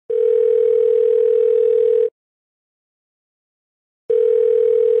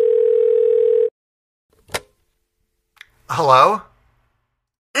Hello?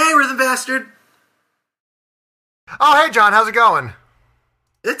 Hey, Rhythm Bastard. Oh, hey, John. How's it going?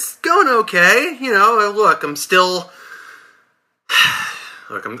 It's going okay. Look, I'm still...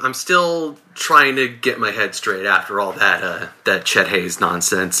 I'm still trying to get my head straight after all that Chet Hayes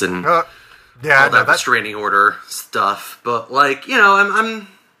nonsense and all that restraining order stuff. But, I'm...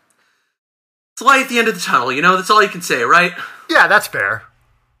 It's light at the end of the tunnel, That's all you can say, right? Yeah, that's fair.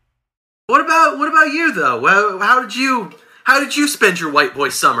 What about you, though? How did you spend your white boy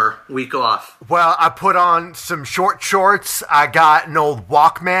summer week off? Well, I put on some short shorts, I got an old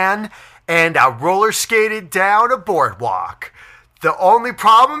Walkman, and I roller skated down a boardwalk. The only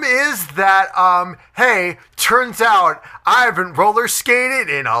problem is that, turns out I haven't roller skated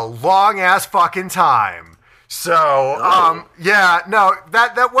in a long-ass fucking time. So,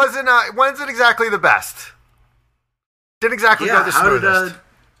 that wasn't exactly the best. Didn't exactly go the smoothest.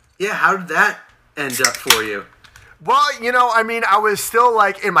 How did that end up for you? Well, I was still,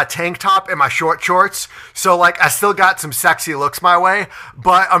 in my tank top and my short shorts, so, I still got some sexy looks my way,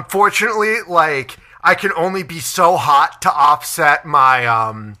 but unfortunately, I can only be so hot to offset my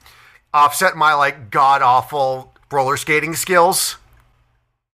god-awful roller skating skills.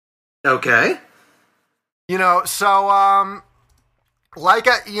 Okay.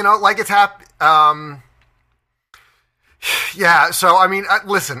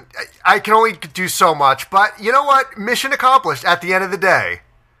 Listen, I can only do so much, but you know what? Mission accomplished at the end of the day.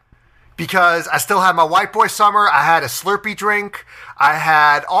 Because I still had my white boy summer, I had a Slurpee drink, I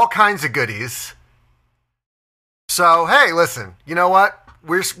had all kinds of goodies. So, hey, listen, you know what?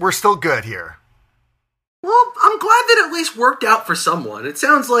 We're still good here. Well, I'm glad that it at least worked out for someone. It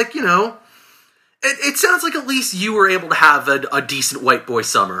sounds like, it sounds like at least you were able to have a decent white boy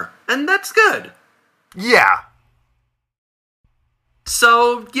summer. And that's good. Yeah.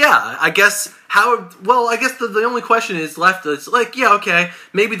 So, yeah, I guess the only question is left is,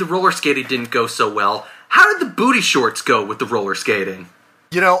 maybe the roller skating didn't go so well. How did the booty shorts go with the roller skating?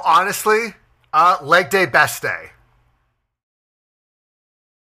 Honestly, leg day, best day.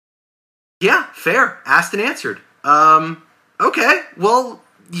 Yeah, fair. Asked and answered. Okay, well,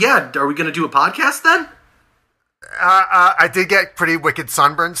 yeah, are we going to do a podcast then? I did get pretty wicked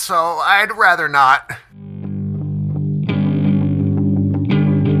sunburned, so I'd rather not.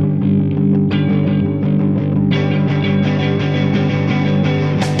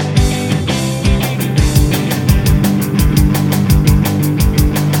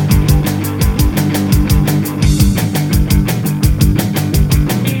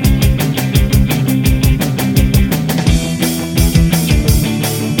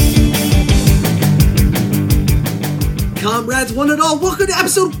 Comrades, one and all, welcome to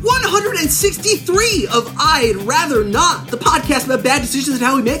episode 163 of I'd Rather Not, the podcast about bad decisions and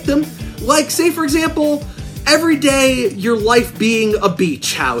how we make them. Say, for example, every day your life being a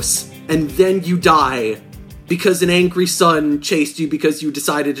beach house, and then you die because an angry sun chased you because you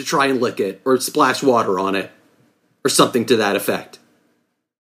decided to try and lick it, or splash water on it, or something to that effect.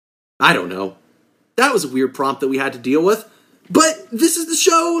 I don't know. That was a weird prompt that we had to deal with, but this is the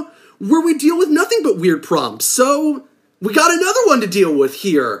show where we deal with nothing but weird prompts, so we got another one to deal with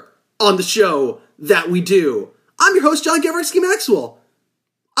here on the show that we do. I'm your host, John Gavritsky Maxwell.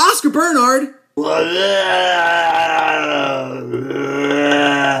 Oscar Bernard.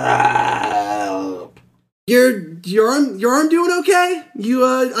 Your arm doing okay?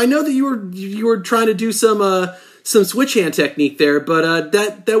 I know that you were trying to do some switch hand technique there, but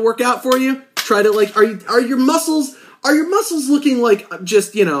that work out for you? Try to are your muscles looking like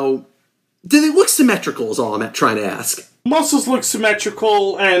just, do they look symmetrical is all I'm trying to ask. Muscles look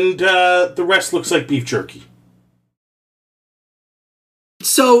symmetrical, and the rest looks like beef jerky.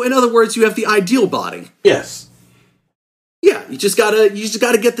 So, in other words, you have the ideal body. Yes. Yeah, you just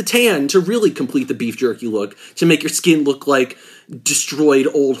gotta get the tan to really complete the beef jerky look, to make your skin look like destroyed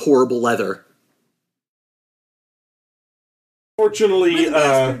old horrible leather. Unfortunately,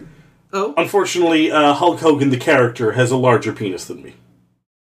 Hulk Hogan, the character, has a larger penis than me.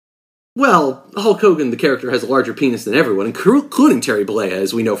 Well, Hulk Hogan, the character, has a larger penis than everyone, including Terry Bollea,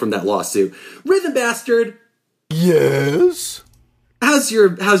 as we know from that lawsuit. Rhythm Bastard. Yes? How's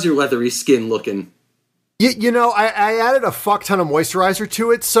your leathery skin looking? I added a fuck ton of moisturizer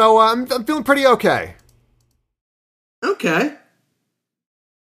to it, so I'm feeling pretty okay. Okay.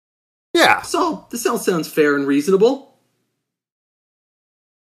 Yeah. So, this all sounds fair and reasonable.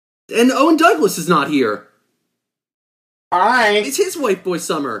 And Owen Douglas is not here. Hi. It's his white boy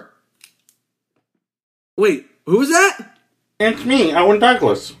summer. Wait, who's that? It's me, Owen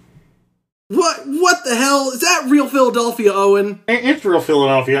Douglas. What the hell? Is that real Philadelphia, Owen? It's real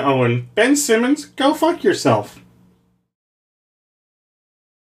Philadelphia, Owen. Ben Simmons, go fuck yourself.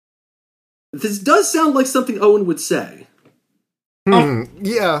 This does sound like something Owen would say.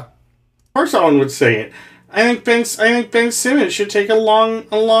 Yeah. Of course, Owen would say it. I think Ben Simmons should take a long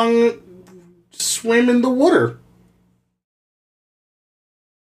swim in the water.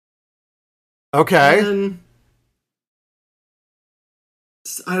 Okay. And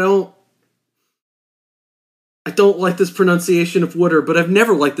I don't like this pronunciation of water, but I've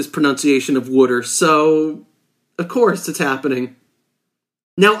never liked this pronunciation of water, so of course it's happening.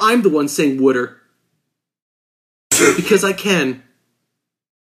 Now I'm the one saying water. Because I can.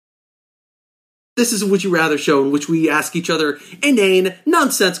 This is a Would You Rather show in which we ask each other inane,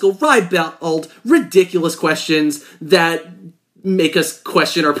 nonsensical, ribald, ridiculous questions that make us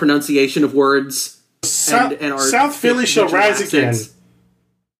question our pronunciation of words. And our South Philly shall rise again.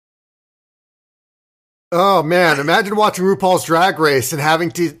 Oh, man. Imagine watching RuPaul's Drag Race and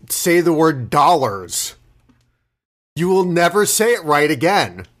having to say the word dollars. You will never say it right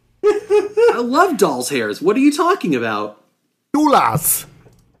again. I love doll's hairs. What are you talking about? Doulas.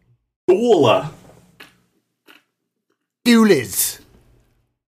 Doula. Doulas.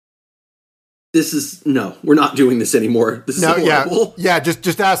 This is... No, we're not doing this anymore. This is horrible. Yeah,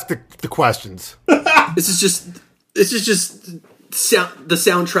 just ask the questions. This is just the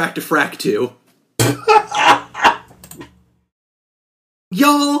soundtrack to Frack 2.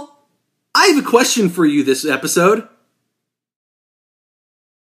 Y'all, I have a question for you this episode.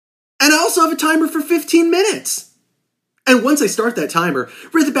 And I also have a timer for 15 minutes. And once I start that timer,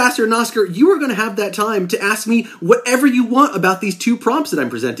 Ray the Bastard and Oscar, you are going to have that time to ask me whatever you want about these two prompts that I'm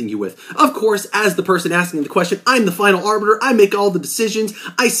presenting you with. Of course, as the person asking the question, I'm the final arbiter. I make all the decisions.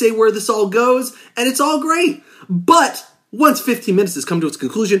 I say where this all goes, and it's all great. But once 15 minutes has come to its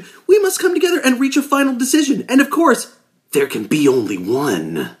conclusion, we must come together and reach a final decision. And of course, there can be only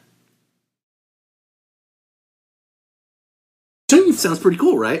one. Sounds pretty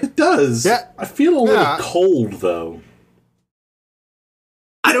cool, right? It does. Yeah. I feel a little cold, though.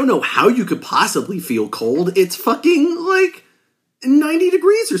 I don't know how you could possibly feel cold. It's fucking, 90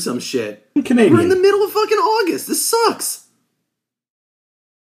 degrees or some shit. Canadian. We're in the middle of fucking August. This sucks.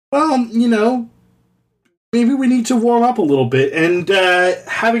 Well, maybe we need to warm up a little bit. And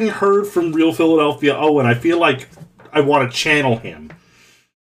having heard from Real Philadelphia Owen, I feel like I want to channel him.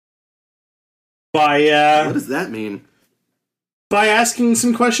 What does that mean? By asking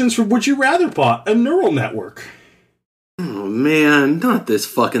some questions for Would You Rather Bot, a neural network. Oh man, not this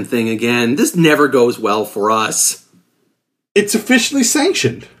fucking thing again. This never goes well for us. It's officially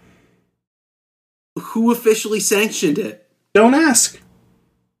sanctioned. Who officially sanctioned it? Don't ask.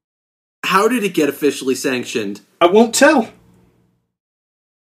 How did it get officially sanctioned? I won't tell.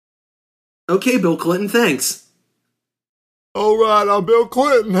 Okay, Bill Clinton, thanks. All right, I'm Bill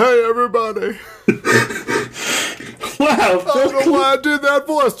Clinton. Hey, everybody. Wow. I don't know why I did that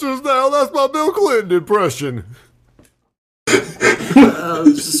voice just now. That's my Bill Clinton impression. I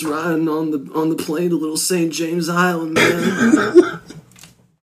was just riding on the plane to Little St. James Island, man.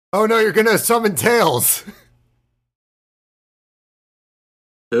 Oh no, you're gonna summon Tails.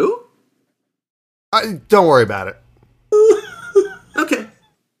 Who? Don't worry about it. Okay.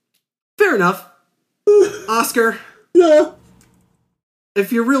 Fair enough. Oscar. Yeah.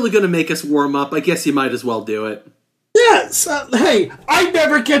 If you're really gonna make us warm up, I guess you might as well do it. Yes. Hey, I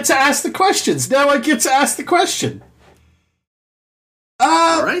never get to ask the questions. Now I get to ask the question.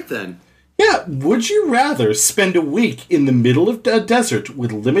 All right, then. Yeah, would you rather spend a week in the middle of a desert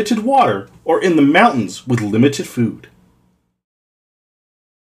with limited water or in the mountains with limited food?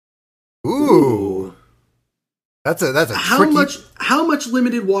 Ooh. That's a tricky... How much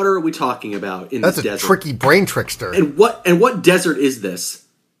limited water are we talking about in this desert? That's a tricky brain trickster. And what desert is this?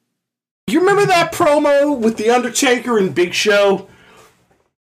 You remember that promo with The Undertaker and Big Show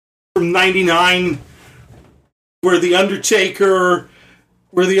from '99 where The Undertaker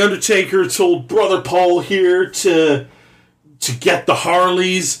told Brother Paul here to get the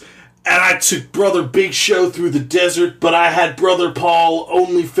Harleys, and I took Brother Big Show through the desert, but I had Brother Paul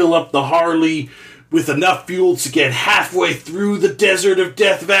only fill up the Harley with enough fuel to get halfway through the desert of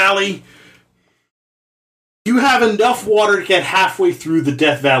Death Valley? You have enough water to get halfway through the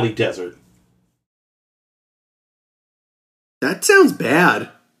Death Valley desert. That sounds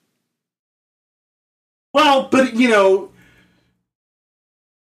bad. Well, but if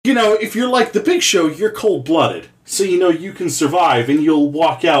you're like the Big Show, you're cold-blooded. So you can survive, and you'll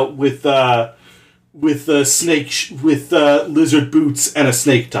walk out with lizard boots and a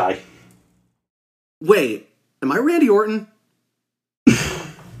snake tie. Wait, am I Randy Orton?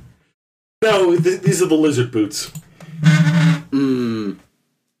 No, these are the lizard boots.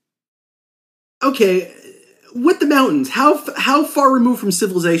 Okay, with the mountains, how far removed from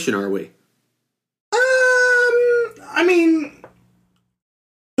civilization are we?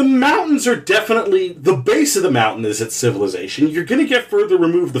 mountains are definitely... The base of the mountain is its civilization. You're going to get further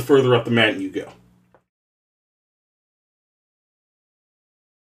removed the further up the mountain you go.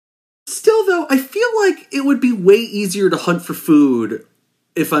 Still, though, I feel like it would be way easier to hunt for food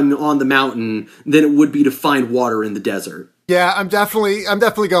if I'm on the mountain than it would be to find water in the desert. Yeah, I'm definitely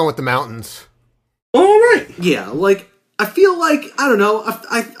going with the mountains. All right. Yeah, like, I feel like, I don't know,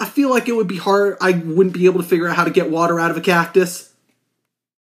 I feel like it would be hard. I wouldn't be able to figure out how to get water out of a cactus.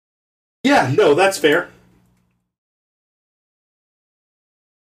 Yeah, no, that's fair.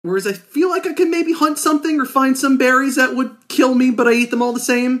 Whereas I feel like I could maybe hunt something or find some berries that would kill me, but I eat them all the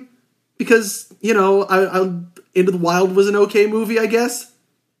same. Because, you know, I Into the Wild was an okay movie, I guess.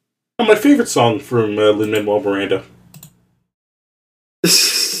 Oh, my favorite song from Lin-Manuel Miranda.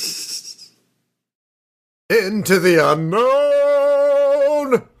 Into the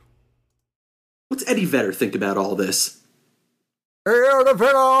unknown. What's Eddie Vedder think about all this? Eddie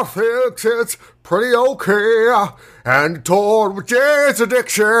Vedder thinks it's pretty okay, and toured with Jane's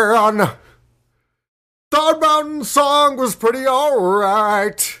Addiction. Thought Mountain Song was pretty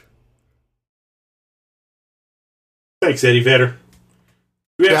alright. Thanks, Eddie Vedder.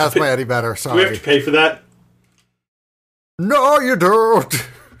 Yeah, that's my Eddie Vedder, sorry. Do we have to pay for that? No, you don't.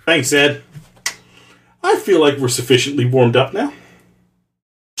 Thanks, Ed. I feel like we're sufficiently warmed up now.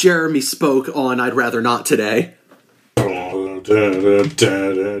 Jeremy spoke on I'd Rather Not today. Alright,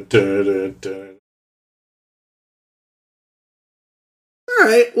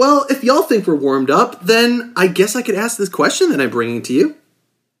 well, if y'all think we're warmed up, then I guess I could ask this question that I'm bringing to you.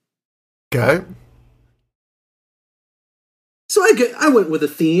 Okay. So I went with a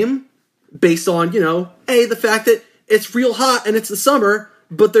theme based on, you know, the fact that it's real hot and it's the summer,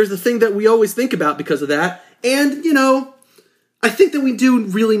 but there's a thing that we always think about because of that. And, you know, I think that we do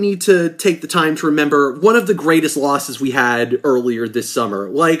really need to take the time to remember one of the greatest losses we had earlier this summer.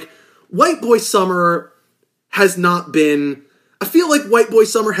 Like, White Boy Summer has not been... I feel like White Boy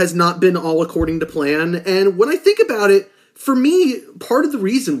Summer has not been all according to plan. And when I think about it, for me, part of the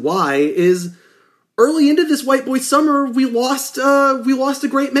reason why is... early into this White Boy Summer, we lost a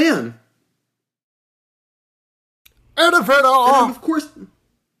great man. And I'm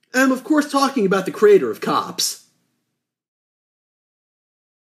of course talking about the creator of Cops.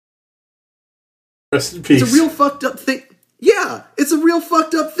 Rest in peace. It's a real fucked up thing. Yeah, it's a real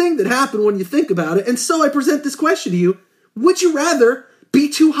fucked up thing that happened when you think about it. And so I present this question to you. Would you rather be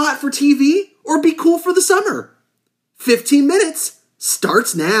too hot for TV or be cool for the summer? 15 minutes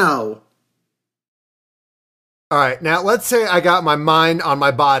starts now. All right, now let's say I got my mind on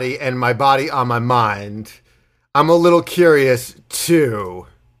my body and my body on my mind. I'm a little curious, too.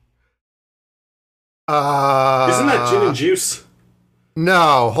 Isn't that gin and juice?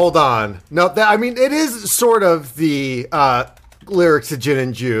 No, hold on. No, it is sort of the lyrics to Gin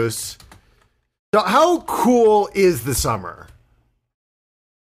and Juice. So how cool is the summer?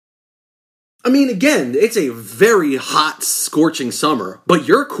 I mean, again, it's a very hot, scorching summer, but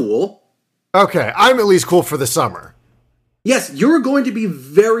you're cool. Okay, I'm at least cool for the summer. Yes, you're going to be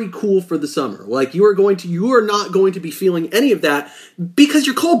very cool for the summer. Like, you are not going to be feeling any of that because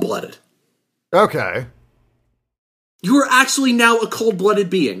you're cold-blooded. Okay. You are actually now a cold-blooded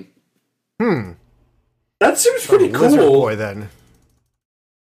being. That seems pretty cool. Lizard boy, then.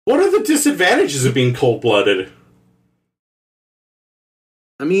 What are the disadvantages of being cold-blooded?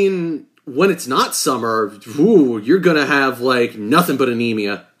 I mean, when it's not summer, you're gonna have, like, nothing but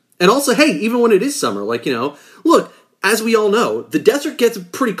anemia. And also, hey, even when it is summer, like, you know, look, as we all know, the desert gets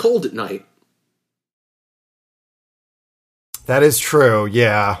pretty cold at night. That is true,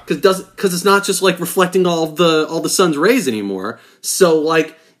 yeah. Because it's not just, like, reflecting all the sun's rays anymore. So,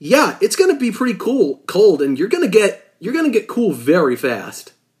 like, yeah, it's gonna be pretty cold, and you're gonna get cool very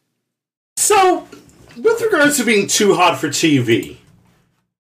fast. So, with regards to being too hot for TV,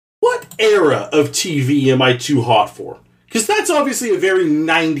 what era of TV am I too hot for? Because that's obviously a very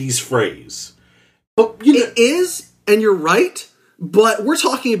 90s phrase. But you know, it is, and you're right, but we're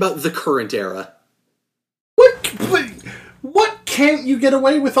talking about the current era. What can't you get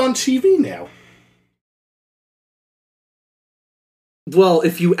away with on TV now? Well,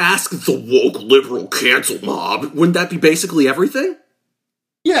 if you ask the woke liberal cancel mob, wouldn't that be basically everything?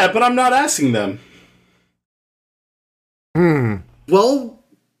 Yeah, but I'm not asking them. Well,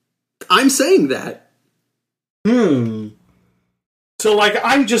 I'm saying that. So, like,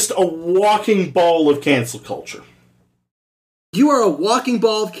 I'm just a walking ball of cancel culture. You are a walking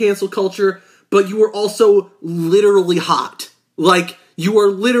ball of cancel culture, but you are also literally hot. Like, you are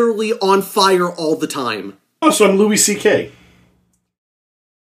literally on fire all the time. Oh, so I'm Louis C.K.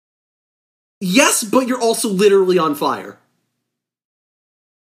 Yes, but you're also literally on fire.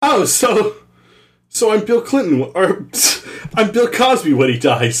 Oh, so I'm Bill Clinton, or I'm Bill Cosby when he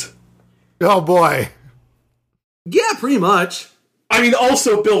dies. Oh boy. Yeah, pretty much. I mean,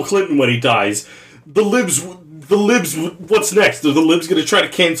 also Bill Clinton when he dies. The libs, what's next? Are the libs going to try to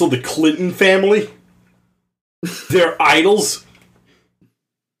cancel the Clinton family? Their idols?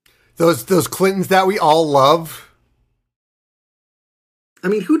 Those Clintons that we all love. I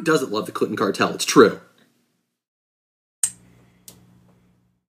mean, who doesn't love the Clinton cartel? It's true.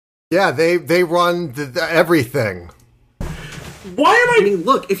 Yeah, they run everything. Why am I mean,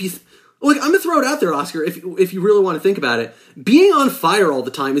 look, I'm gonna throw it out there, Oscar. If you really want to think about it, being on fire all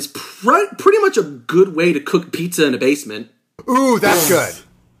the time is pretty much a good way to cook pizza in a basement. Ooh, that's good.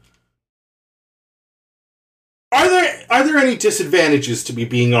 Are there any disadvantages to me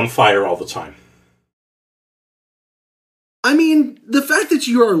being on fire all the time? I mean, the fact that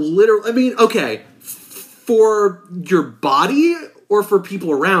you are literally... I mean, okay, for your body or for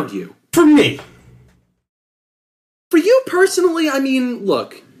people around you? For me. For you personally, I mean,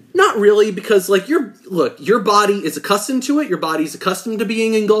 look, not really, because, like, your body is accustomed to it, your body's accustomed to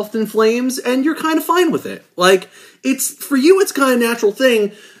being engulfed in flames, and you're kind of fine with it. Like, for you, it's kind of a natural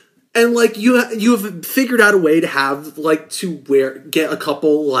thing, and, like, you have figured out a way to have, like, get a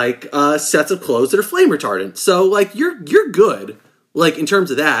couple, like, sets of clothes that are flame retardant. So, like, you're good, like, in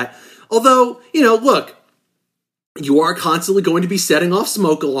terms of that. Although, look, you are constantly going to be setting off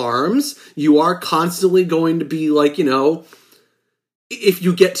smoke alarms. You are constantly going to be, like, if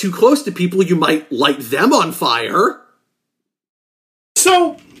you get too close to people, you might light them on fire.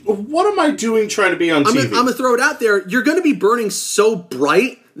 So, what am I doing trying to be on TV? I'm going to throw it out there. You're going to be burning so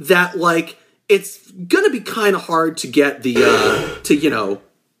bright that, like, it's going to be kind of hard to get the,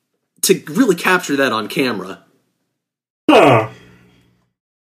 to really capture that on camera. Huh.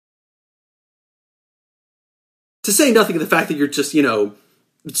 To say nothing of the fact that you're just,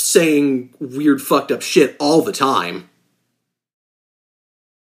 saying weird fucked up shit all the time.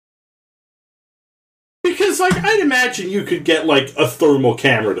 Because, like, I'd imagine you could get, like, a thermal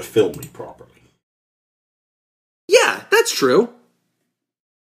camera to film me properly. Yeah, that's true.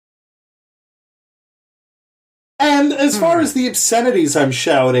 And as far as the obscenities I'm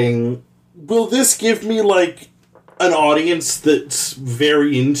shouting, will this give me, like, an audience that's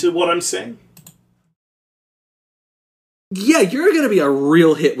very into what I'm saying? Yeah, you're going to be a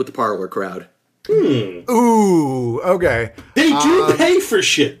real hit with the parlor crowd. Ooh, okay. They do pay for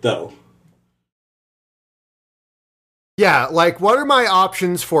shit, though. Yeah, like, what are my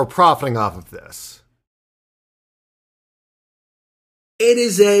options for profiting off of this? It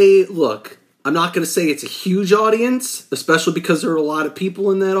is look, I'm not going to say it's a huge audience, especially because there are a lot of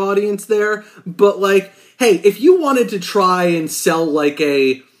people in that audience there, but, like, hey, if you wanted to try and sell, like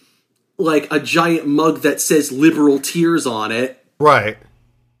a giant mug that says liberal tears on it. Right.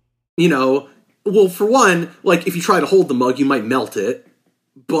 Well, for one, like, if you try to hold the mug, you might melt it.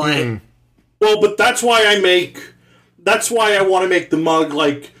 But... Well, but that's why I want to make the mug,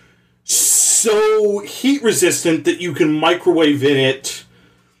 like, so heat resistant that you can microwave in it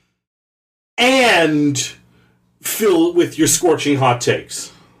and fill it with your scorching hot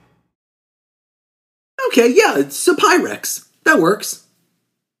takes. Okay, yeah, it's a Pyrex. That works.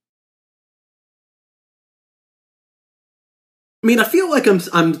 I mean, I feel like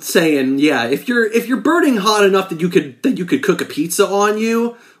I'm saying, yeah, if you're burning hot enough that you could cook a pizza on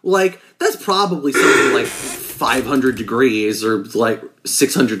you, like, that's probably something like 500 degrees or like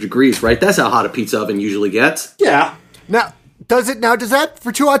 600 degrees, right? That's how hot a pizza oven usually gets. Yeah. Now, does that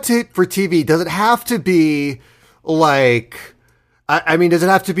for Too Hot for TV? Does it have to be like? I mean, does it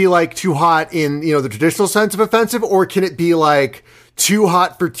have to be like too hot in the traditional sense of offensive, or can it be like too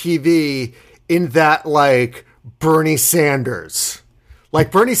hot for TV in that, like, Bernie Sanders?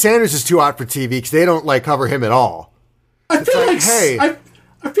 Like, Bernie Sanders is too hot for TV because they don't, like, cover him at all. I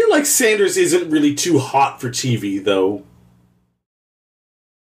feel like Sanders isn't really too hot for TV, though.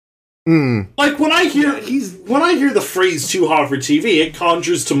 Like, when I hear the phrase "too hot for TV," it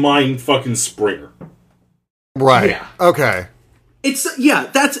conjures to mind fucking Springer. Right. Yeah. Okay.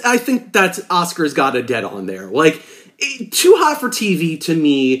 I think that's Oscar's got a dead on there. Like, too hot for TV to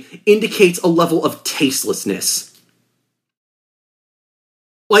me indicates a level of tastelessness.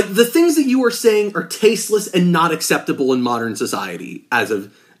 Like, the things that you are saying are tasteless and not acceptable in modern society as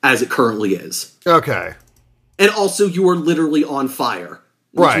it currently is. Okay. And also, you are literally on fire,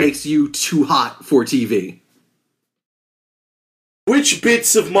 which makes you too hot for TV. Which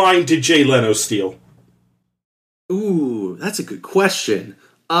bits of mine did Jay Leno steal? Ooh, that's a good question.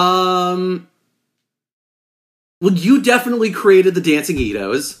 Well, you definitely created the Dancing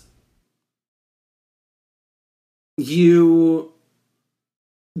Itos. You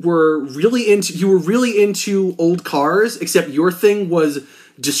were really into old cars, except your thing was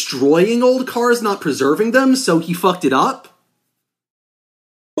destroying old cars, not preserving them, so he fucked it up.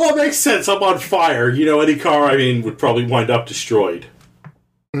 Well, it makes sense. I'm on fire. You know, any car, I mean, would probably wind up destroyed.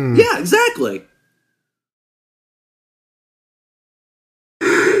 Yeah, exactly.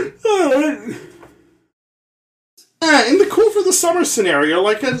 In the cool for the summer scenario,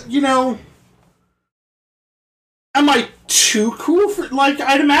 like, you know, am I too cool for, like,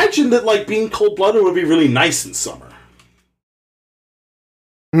 I'd imagine that, like, being cold-blooded would be really nice in summer.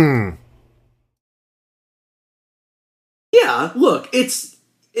 Yeah, look, it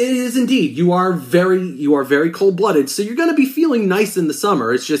is indeed. You are very cold-blooded, so you're going to be feeling nice in the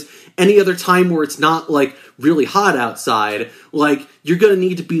summer. It's just any other time where it's not, like, really hot outside, like, you're going to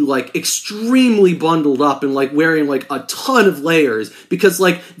need to be, like, extremely bundled up and, like, wearing, like, a ton of layers, because,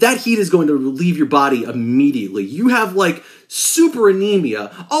 like, that heat is going to leave your body immediately. You have, like, super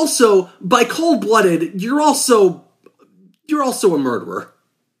anemia. Also, by cold-blooded, you're also a murderer.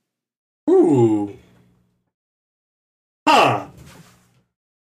 Ooh. Huh.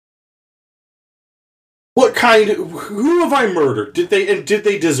 Who have I murdered? Did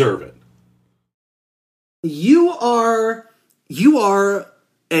they deserve it? You are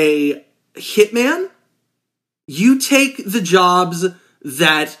a hitman. You take the jobs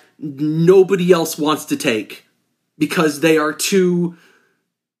that nobody else wants to take because they are too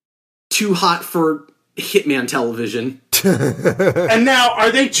hot for hitman television. And now,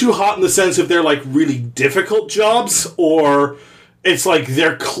 are they too hot in the sense of they're, like, really difficult jobs? Or it's like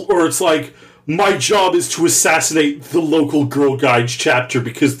it's like, my job is to assassinate the local Girl Guides chapter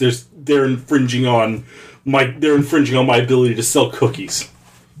because they're infringing on my ability to sell cookies.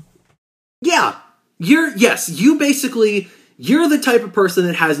 Yeah. You're the type of person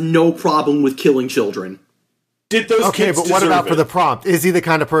that has no problem with killing children. Did those okay, kids but what deserve about it? for the prompt? Is he the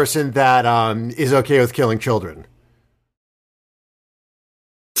kind of person that is okay with killing children?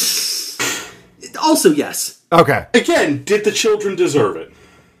 Also, yes. Okay. Again, did the children deserve it?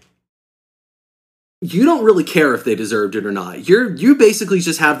 You don't really care if they deserved it or not. You basically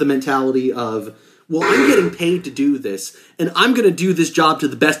just have the mentality of, well, I'm getting paid to do this, and I'm going to do this job to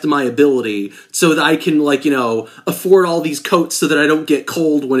the best of my ability so that I can, like, you know, afford all these coats so that I don't get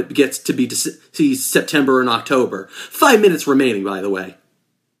cold when it gets to be September and October. 5 minutes remaining, by the way.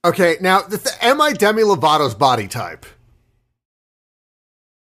 Okay, now, am I Demi Lovato's body type?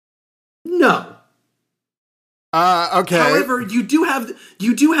 No. Okay. However, you do have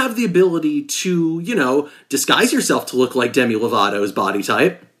the ability to, you know, disguise yourself to look like Demi Lovato's body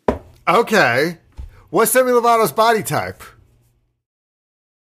type. Okay. What's Demi Lovato's body type?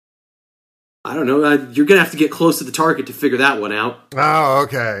 I don't know. You're going to have to get close to the target to figure that one out. Oh,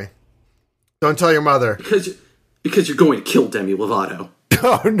 okay. Don't tell your mother. Because you're going to kill Demi Lovato.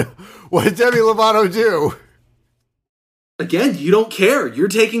 Oh, no. What did Demi Lovato do? Again, you don't care. You're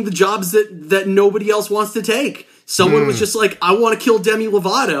taking the jobs that nobody else wants to take. Someone was just like, I want to kill Demi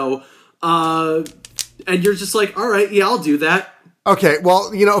Lovato. And you're just like, all right, yeah, I'll do that. Okay,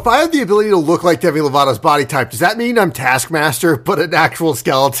 well, you know, if I have the ability to look like Demi Lovato's body type, does that mean I'm Taskmaster, but an actual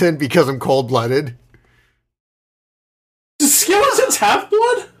skeleton because I'm cold-blooded? Do skeletons have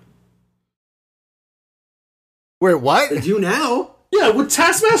blood? Wait, what? They do now. Yeah, would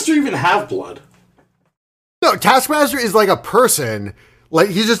Taskmaster even have blood? No, Taskmaster is like a person. Like,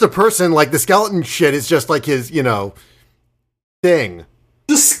 he's just a person. Like, the skeleton shit is just like his, you know, thing.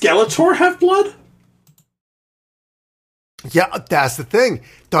 Does Skeletor have blood? Yeah, that's the thing.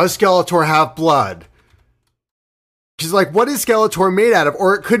 Does Skeletor have blood? She's like, what is Skeletor made out of?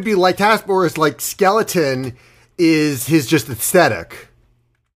 Or it could be like Taskmaster's, like, skeleton is his just aesthetic.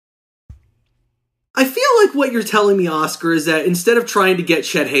 I feel like what you're telling me, Oscar, is that instead of trying to get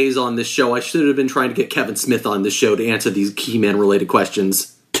Chet Hayes on this show, I should have been trying to get Kevin Smith on this show to answer these He-Man-related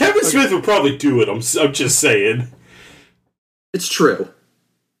questions. Kevin Smith would probably do it, I'm just saying. It's true.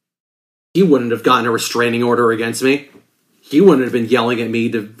 He wouldn't have gotten a restraining order against me. He wouldn't have been yelling at me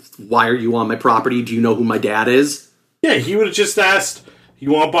to, why are you on my property? Do you know who my dad is? Yeah, he would have just asked,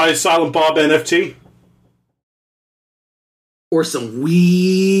 you want to buy a Silent Bob NFT? Or some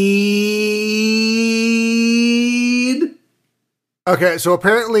weed. Okay, so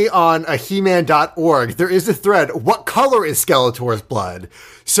apparently on a He-Man.org, there is a thread, what color is Skeletor's blood?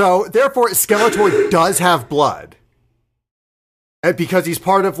 So, therefore, Skeletor does have blood. And because he's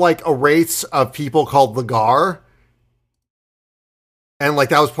part of, like, a race of people called the Gar. And, like,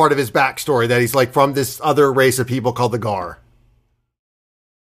 that was part of his backstory, that he's, like, from this other race of people called the Gar.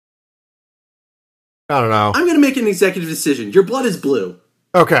 I don't know. I'm going to make an executive decision. Your blood is blue.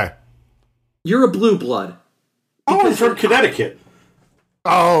 Okay. You're a blue blood. Oh, I'm from Connecticut.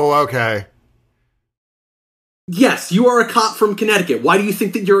 Oh, okay. Yes, you are a cop from Connecticut. Why do you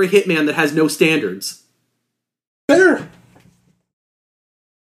think that you're a hitman that has no standards? Fair.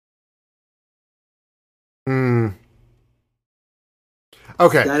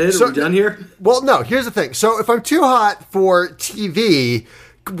 Okay. Is that it? So, Are we done here? well, no, here's the thing. So if I'm too hot for TV,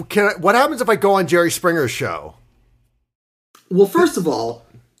 what happens if I go on Jerry Springer's show? Well, first of all,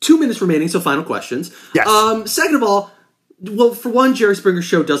 2 minutes remaining, so final questions. Yes. Second of all, well, for one, Jerry Springer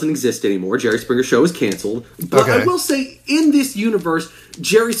Show doesn't exist anymore. Jerry Springer Show is canceled. But Okay. I will say, in this universe,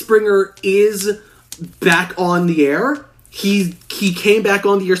 Jerry Springer is back on the air. He came back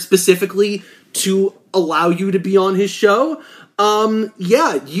on the air specifically to allow you to be on his show.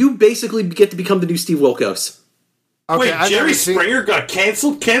 Yeah, you basically get to become the new Steve Wilkos. Okay, Wait, I've Jerry never seen- Springer got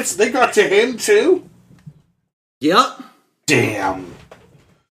canceled? They got to him too? Yep. Damn.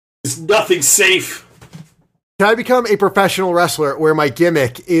 It's nothing safe. Can I become a professional wrestler where my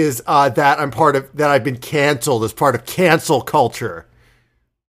gimmick is that I've been canceled as part of cancel culture?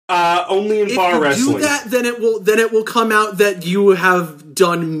 Only in If bar you wrestling. do that, then it will come out that you have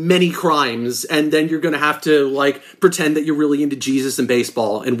done many crimes, and then you're going to have to like pretend that you're really into Jesus and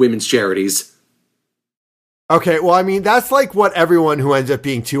baseball and women's charities. Okay, well, I mean, that's like what everyone who ends up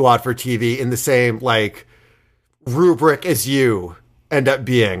being too hot for TV in the same, like, rubric as you end up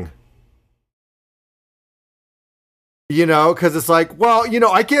being. You know, because it's like, well, you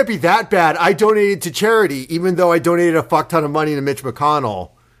know, I can't be that bad. I donated to charity, even though I donated a fuck ton of money to Mitch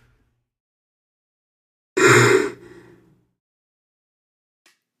McConnell.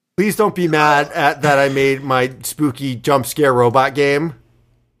 Please don't be mad at that I made my spooky jump scare robot game.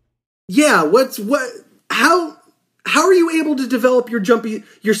 Yeah, how are you able to develop your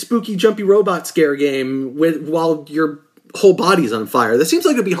spooky jumpy robot scare game while your whole body's on fire? That seems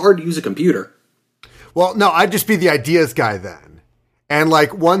like it'd be hard to use a computer. Well, no, I'd just be the ideas guy then. And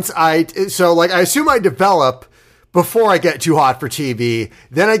like I assume I develop before I get too hot for TV.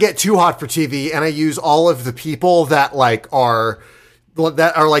 Then I get too hot for TV and I use all of the people that are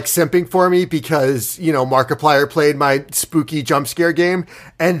like simping for me because, you know, Markiplier played my spooky jump scare game.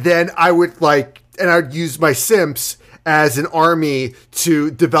 And then I'd use my simps as an army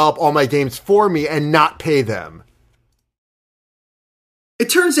to develop all my games for me and not pay them. It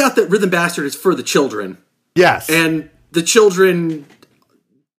turns out that Rhythm Bastard is for the children. Yes. And the children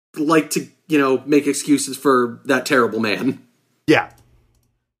like to, you know, make excuses for that terrible man. Yeah.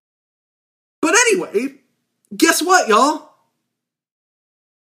 But anyway, guess what, y'all?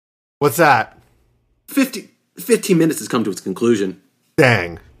 What's that? 15 minutes has come to its conclusion.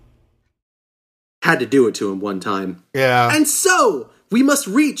 Dang. Had to do it to him one time. Yeah. And so, we must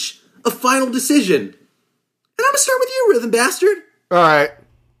reach a final decision. And I'm going to start with you, Rhythm Bastard. All right.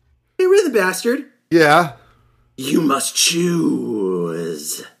 Hey, Rhythm Bastard. Yeah. You must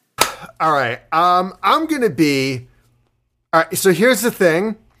choose. All right. I'm going to be... All right, so here's the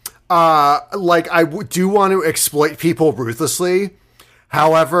thing. I do want to exploit people ruthlessly.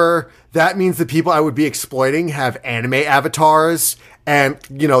 However, that means the people I would be exploiting have anime avatars and,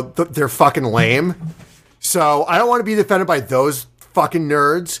 you know, they're fucking lame. So I don't want to be defended by those fucking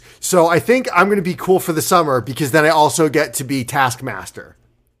nerds. So I think I'm going to be cool for the summer because then I also get to be Taskmaster.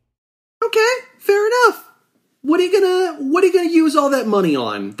 Okay, fair enough. What are you gonna use all that money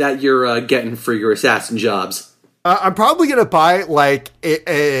on that you're getting for your assassin jobs? I'm probably going to buy like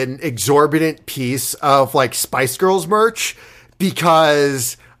an exorbitant piece of like Spice Girls merch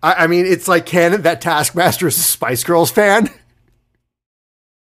because I mean, it's like canon that Taskmaster is a Spice Girls fan.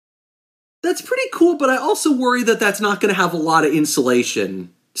 That's pretty cool, but I also worry that that's not going to have a lot of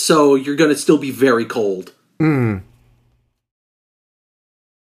insulation, so you're going to still be very cold.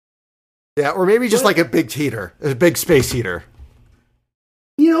 Yeah, or maybe just like a big heater, a big space heater.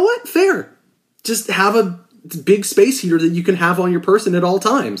 You know what? Fair. Just have a big space heater that you can have on your person at all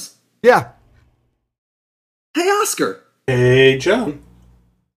times. Yeah. Hey, Oscar. Hey, John.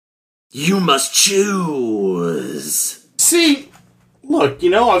 You must choose. See, look, you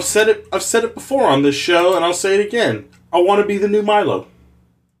know, I've said it before on this show, and I'll say it again. I want to be the new Milo.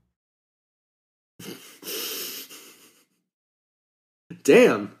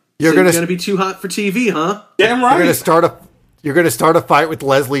 Damn. You're So gonna be too hot for TV, huh? Damn right. You're gonna start a fight with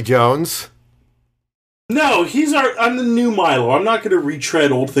Leslie Jones. No, I'm the new Milo. I'm not going to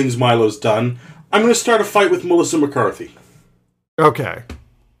retread old things Milo's done. I'm going to start a fight with Melissa McCarthy. Okay.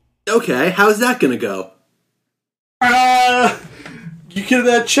 Okay, how's that gonna go? You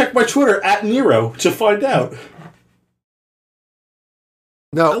can check my Twitter at Nero to find out.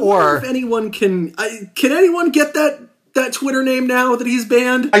 No, I wonder if anyone can anyone get that Twitter name now that he's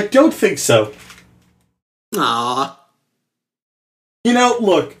banned? I don't think so. Aw. You know,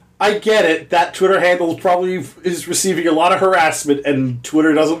 look, I get it. That Twitter handle probably is receiving a lot of harassment, and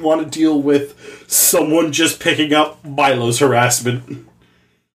Twitter doesn't want to deal with someone just picking up Milo's harassment.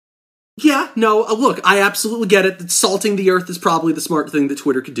 Yeah, no, look, I absolutely get it that salting the earth is probably the smart thing that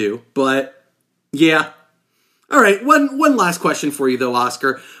Twitter could do, but yeah. Alright, one last question for you though,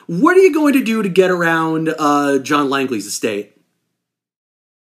 Oscar. What are you going to do to get around John Langley's estate?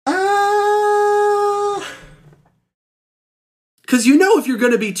 Because you know if you're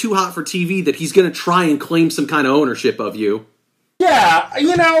going to be too hot for TV that he's going to try and claim some kind of ownership of you. Yeah,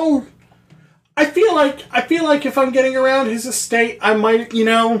 you know, I feel like if I'm getting around his estate, I might, you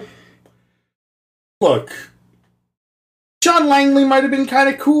know... Look, John Langley might have been kind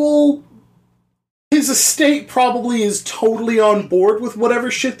of cool. His estate probably is totally on board with whatever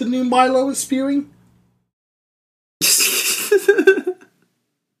shit the new Milo is spewing.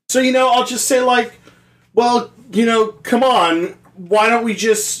 So, you know, I'll just say, like, well, you know, come on, why don't we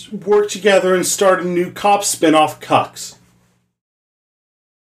just work together and start a new cop spin-off, Cucks?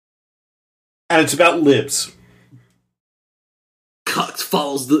 And it's about libs. Cucks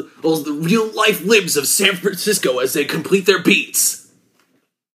follows the real-life libs of San Francisco as they complete their beats.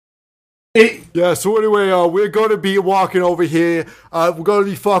 Yeah, so anyway, we're going to be walking over here. We're going to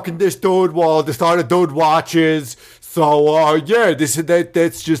be fucking this dude while the other dude watches. So, yeah,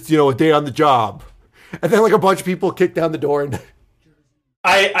 that's just, you know, a day on the job. And then, like, a bunch of people kick down the door. And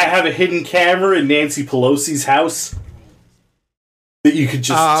I have a hidden camera in Nancy Pelosi's house that you could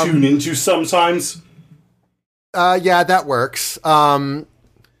just tune into sometimes. Yeah, that works.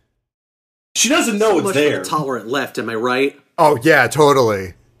 She doesn't know it's there. For the tolerant left, am I right? Oh, yeah,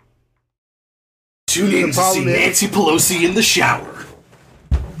 totally. Tune in to see Nancy Pelosi in the shower.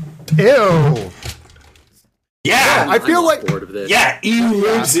 Ew. Yeah, I feel like... Yeah,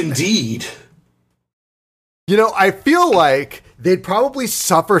 lives indeed. You know, I feel like they'd probably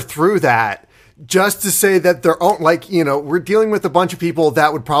suffer through that just to say that their own, like, you know, we're dealing with a bunch of people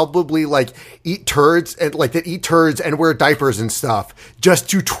that would probably, like, eat turds and wear diapers and stuff just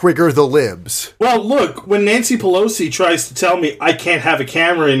to trigger the libs. Well, look, when Nancy Pelosi tries to tell me I can't have a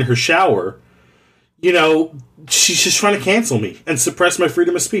camera in her shower, you know, she's just trying to cancel me and suppress my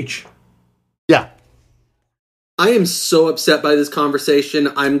freedom of speech. Yeah. I am so upset by this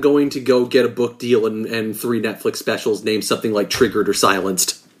conversation. I'm going to go get a book deal and 3 Netflix specials named something like Triggered or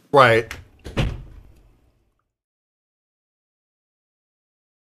Silenced. Right.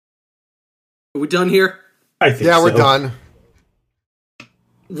 Are we done here? I think so. Yeah, we're done.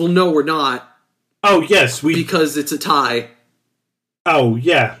 Well, no, we're not. Oh, yes, Because it's a tie. Oh,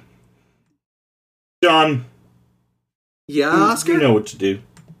 yeah. John. Yeah, Oscar? You know what to do.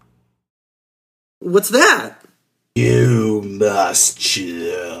 What's that? You must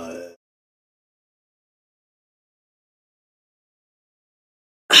chill.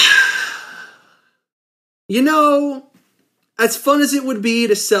 You know, as fun as it would be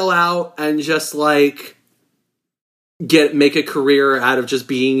to sell out and just, like, make a career out of just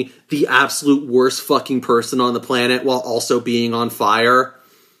being the absolute worst fucking person on the planet while also being on fire,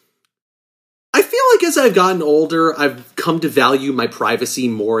 I feel like as I've gotten older, I've come to value my privacy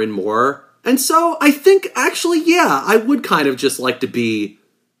more and more. And so I think, actually, yeah, I would kind of just like to be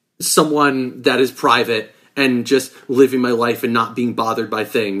someone that is private and just living my life and not being bothered by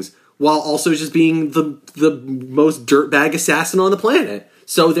things, while also just being the most dirtbag assassin on the planet.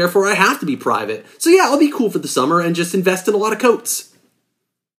 So therefore I have to be private. So yeah, I'll be cool for the summer and just invest in a lot of coats.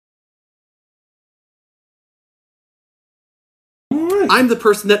 I'm the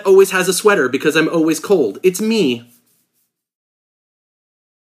person that always has a sweater because I'm always cold. It's me.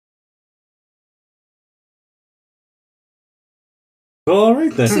 All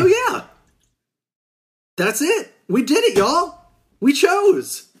right, then. So yeah. That's it. We did it, y'all. We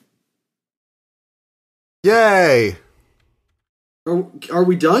chose. Yay. Are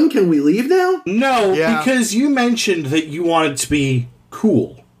we done? Can we leave now? No, because you mentioned that you wanted to be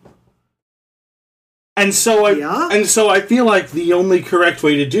cool. And so I feel like the only correct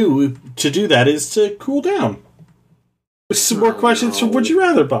way to do that is to cool down. With some more questions from Would You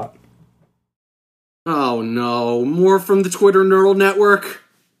Rather Bot. Oh no, more from the Twitter neural network?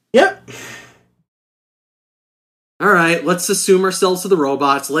 Yep. Alright, let's assume ourselves to the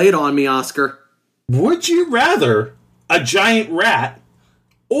robots. Lay it on me, Oscar. Would you rather a giant rat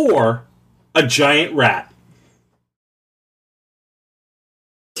or a giant rat?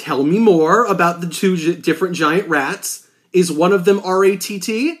 Tell me more about the 2 different giant rats. Is one of them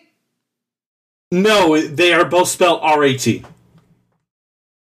R-A-T-T? No, they are both spelled R-A-T.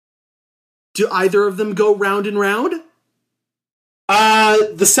 Do either of them go round and round?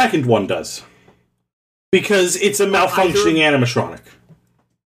 The second one does. Because it's a malfunctioning animatronic.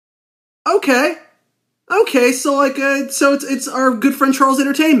 Okay. Okay, so like, so it's our good friend Charles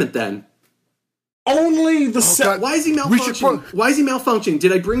Entertainment then. Only the Why is he malfunctioning? Why is he malfunctioning?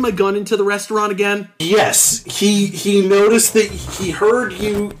 Did I bring my gun into the restaurant again? Yes, he noticed that he heard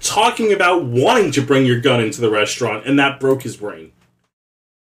you talking about wanting to bring your gun into the restaurant, and that broke his brain.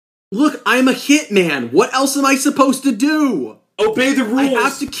 Look, I'm a hitman. What else am I supposed to do? Obey the rules.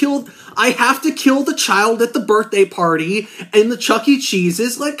 I have to kill the child at the birthday party and the Chuck E.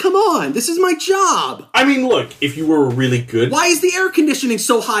 Cheese's. Like, come on, this is my job. I mean, look, if you were a really good... Why is the air conditioning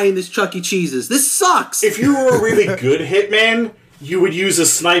so high in this Chuck E. Cheese's? This sucks. If you were a really good hitman, you would use a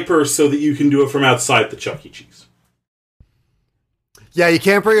sniper so that you can do it from outside the Chuck E. Cheese. Yeah, you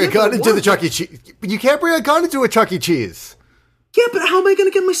can't bring a gun into the Chuck E. Cheese. You can't bring a gun into a Chuck E. Cheese. Yeah, but how am I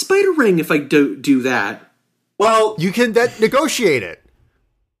going to get my spider ring if I do that? Well, you can negotiate it.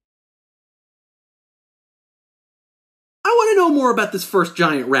 I want to know more about this first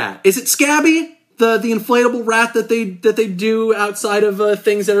giant rat. Is it Scabby, the inflatable rat that they do outside of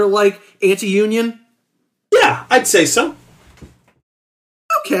things that are like anti-union? Yeah, I'd say so.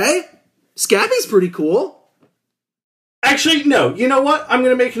 Okay, Scabby's pretty cool. Actually, no. You know what? I'm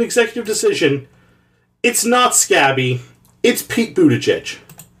going to make an executive decision. It's not Scabby. It's Pete Buttigieg.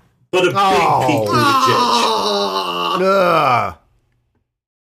 But a big Pete Buttigieg.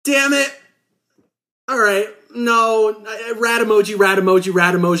 Damn it. All right. No. Rat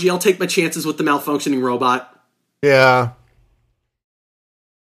emoji. I'll take my chances with the malfunctioning robot. Yeah.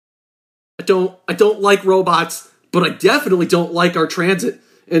 I don't like robots, but I definitely don't like our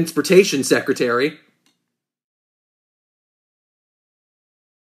transportation secretary.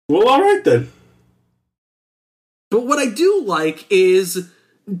 Well, all right then. But what I do like is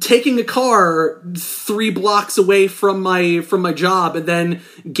taking a car 3 blocks away from my job and then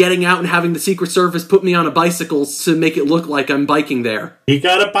getting out and having the Secret Service put me on a bicycle to make it look like I'm biking there. He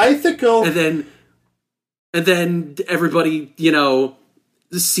got a bicycle. And then everybody,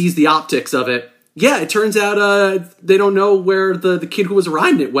 sees the optics of it. Yeah, it turns out they don't know where the kid who was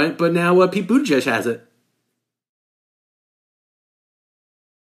riding it went, but now Pete Buttigieg has it.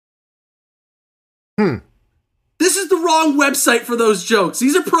 This is the wrong website for those jokes.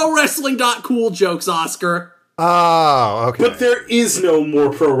 These are prowrestling.cool jokes, Oscar. Oh, okay. But there is no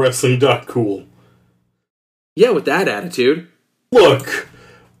more prowrestling.cool. Yeah, with that attitude. Look,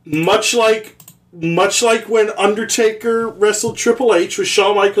 much like when Undertaker wrestled Triple H with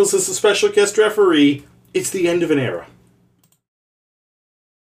Shawn Michaels as a special guest referee, it's the end of an era.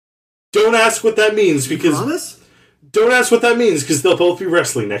 Don't ask what that means because... You promise? Don't ask what that means because they'll both be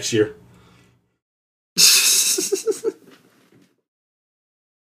wrestling next year.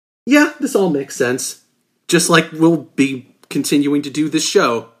 Yeah, this all makes sense. Just like we'll be continuing to do this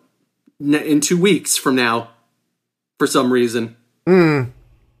show in 2 weeks from now, for some reason.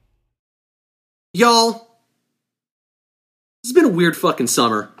 Y'all, this has been a weird fucking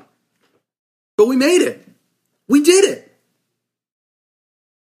summer. But we made it. We did it.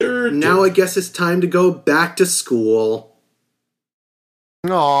 Now I guess it's time to go back to school.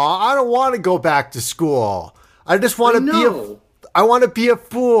 Aw, I don't want to go back to school. I just want to I want to be a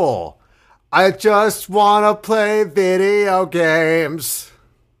fool. I just want to play video games.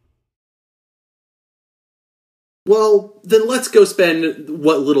 Well, then let's go spend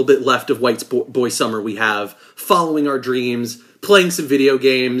what little bit left of White Boy Summer we have following our dreams, playing some video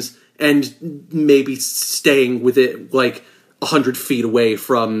games, and maybe staying with it like 100 feet away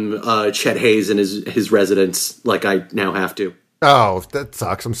from Chet Hayes and his residence like I now have to. Oh, that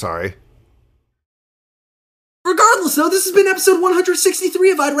sucks. I'm sorry. Regardless, though, this has been episode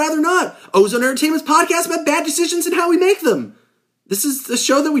 163 of I'd Rather Not, Ozone Entertainment's podcast about bad decisions and how we make them. This is a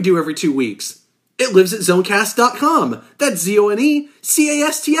show that we do every 2 weeks. It lives at zonecast.com. That's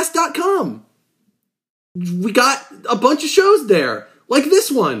ZONECASTS.com. We got a bunch of shows there, like this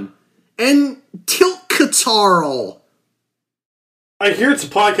one, and Tilt Catarl. I hear it's a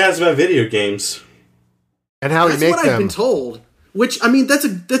podcast about video games. And how we make them. That's what I've been told. Which, I mean, that's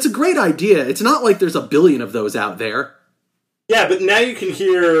a great idea. It's not like there's a billion of those out there. Yeah, but now you can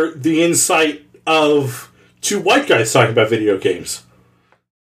hear the insight of 2 white guys talking about video games.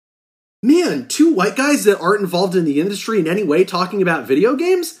 Man, 2 white guys that aren't involved in the industry in any way talking about video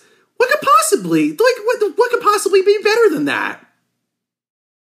games? What could possibly be better than that?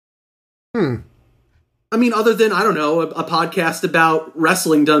 I mean, other than, I don't know, a podcast about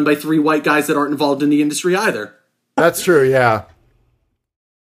wrestling done by 3 white guys that aren't involved in the industry either. That's true, yeah.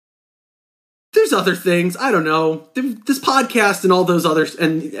 There's other things, I don't know. This podcast and all those others,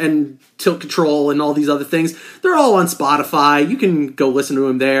 and Tilt Control and all these other things, they're all on Spotify. You can go listen to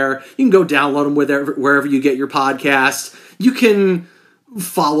them there. You can go download them wherever you get your podcasts. You can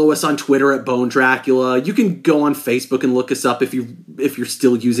follow us on Twitter at Bone Dracula. You can go on Facebook and look us up if you're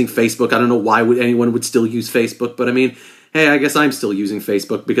still using Facebook. I don't know why anyone would still use Facebook, but I mean, hey, I guess I'm still using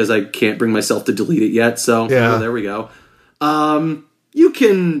Facebook because I can't bring myself to delete it yet. So there we go. You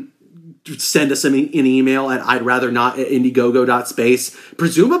can send us an email at I'd rather not at indiegogo.space.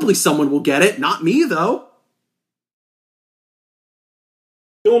 Presumably someone will get it. Not me, though.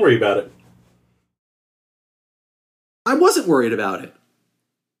 Don't worry about it. I wasn't worried about it.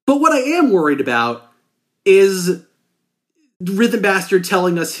 But what I am worried about is Rhythm Bastard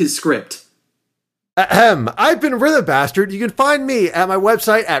telling us his script. I've been Rhythm Bastard. You can find me at my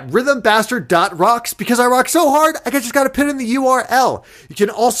website at rhythmbastard.rocks because I rock so hard, I just got to put in the URL. You can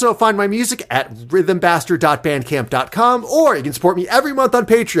also find my music at rhythmbastard.bandcamp.com, or you can support me every month on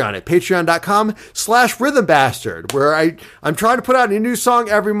Patreon at patreon.com/rhythmbastard, where I'm trying to put out a new song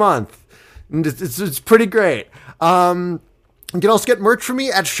every month. And it's pretty great. You can also get merch from me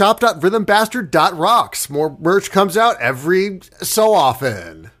at shop.rhythmbastard.rocks. More merch comes out every so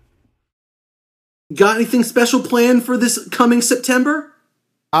often. Got anything special planned for this coming September?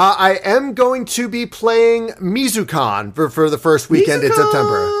 I am going to be playing MizuCon for the first weekend in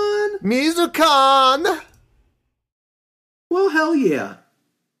September. MizuCon! Well, hell yeah.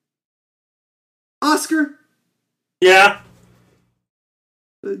 Oscar? Yeah?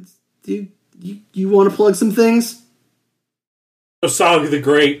 Do you want to plug some things? Osaga the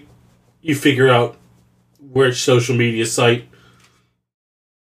Great. You figure out which social media site.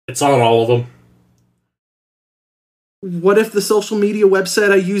 It's on all of them. What if the social media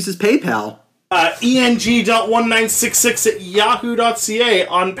website I use is PayPal? eng.1966 at yahoo.ca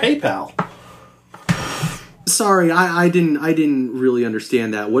on PayPal. Sorry, I didn't really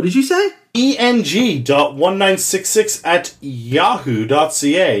understand that. What did you say? eng.1966 at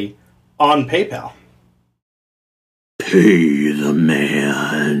yahoo.ca on PayPal. Pay the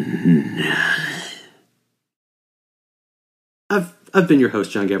man. I've been your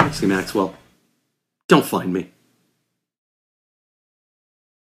host, John Gabriel Maxwell. Don't find me.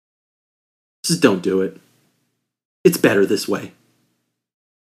 Just don't do it. It's better this way.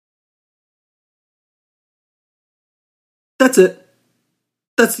 That's it.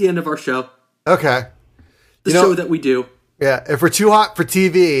 That's the end of our show. Okay. The show that we do. Yeah, if we're too hot for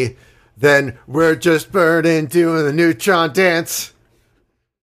TV, then we're just burning doing the neutron dance.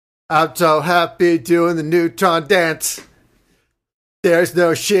 I'm so happy doing the neutron dance. There's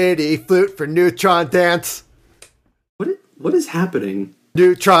no shitty flute for neutron dance. What is happening?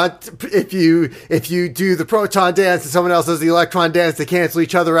 Neutron, if you do the proton dance and someone else does the electron dance, they cancel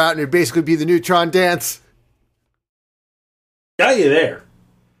each other out and it'd basically be the neutron dance. Got you there.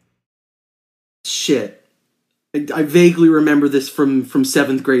 Shit. I vaguely remember this from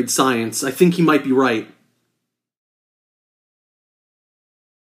 7th grade science. I think he might be right.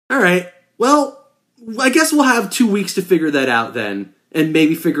 Alright, well, I guess we'll have 2 weeks to figure that out then, and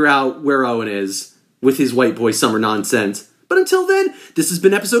maybe figure out where Owen is with his white boy summer nonsense. But until then, this has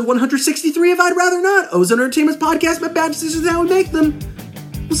been episode 163 of I'd Rather Not, Ozone Entertainment's podcast about bad decisions and how we make them.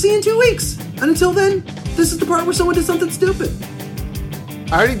 We'll see you in 2 weeks. And until then, this is the part where someone did something stupid.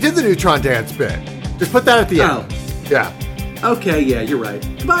 I already did the neutron dance bit. Just put that at the end. Yeah. Okay, yeah, you're right.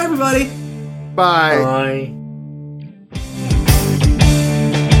 Goodbye, everybody. Bye. Bye.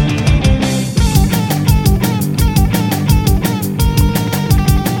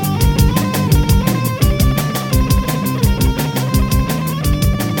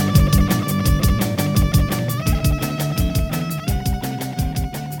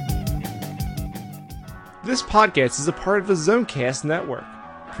 This podcast is a part of the Zonecast Network,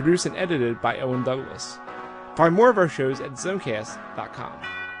 produced and edited by Owen Douglas. Find more of our shows at zonecast.com.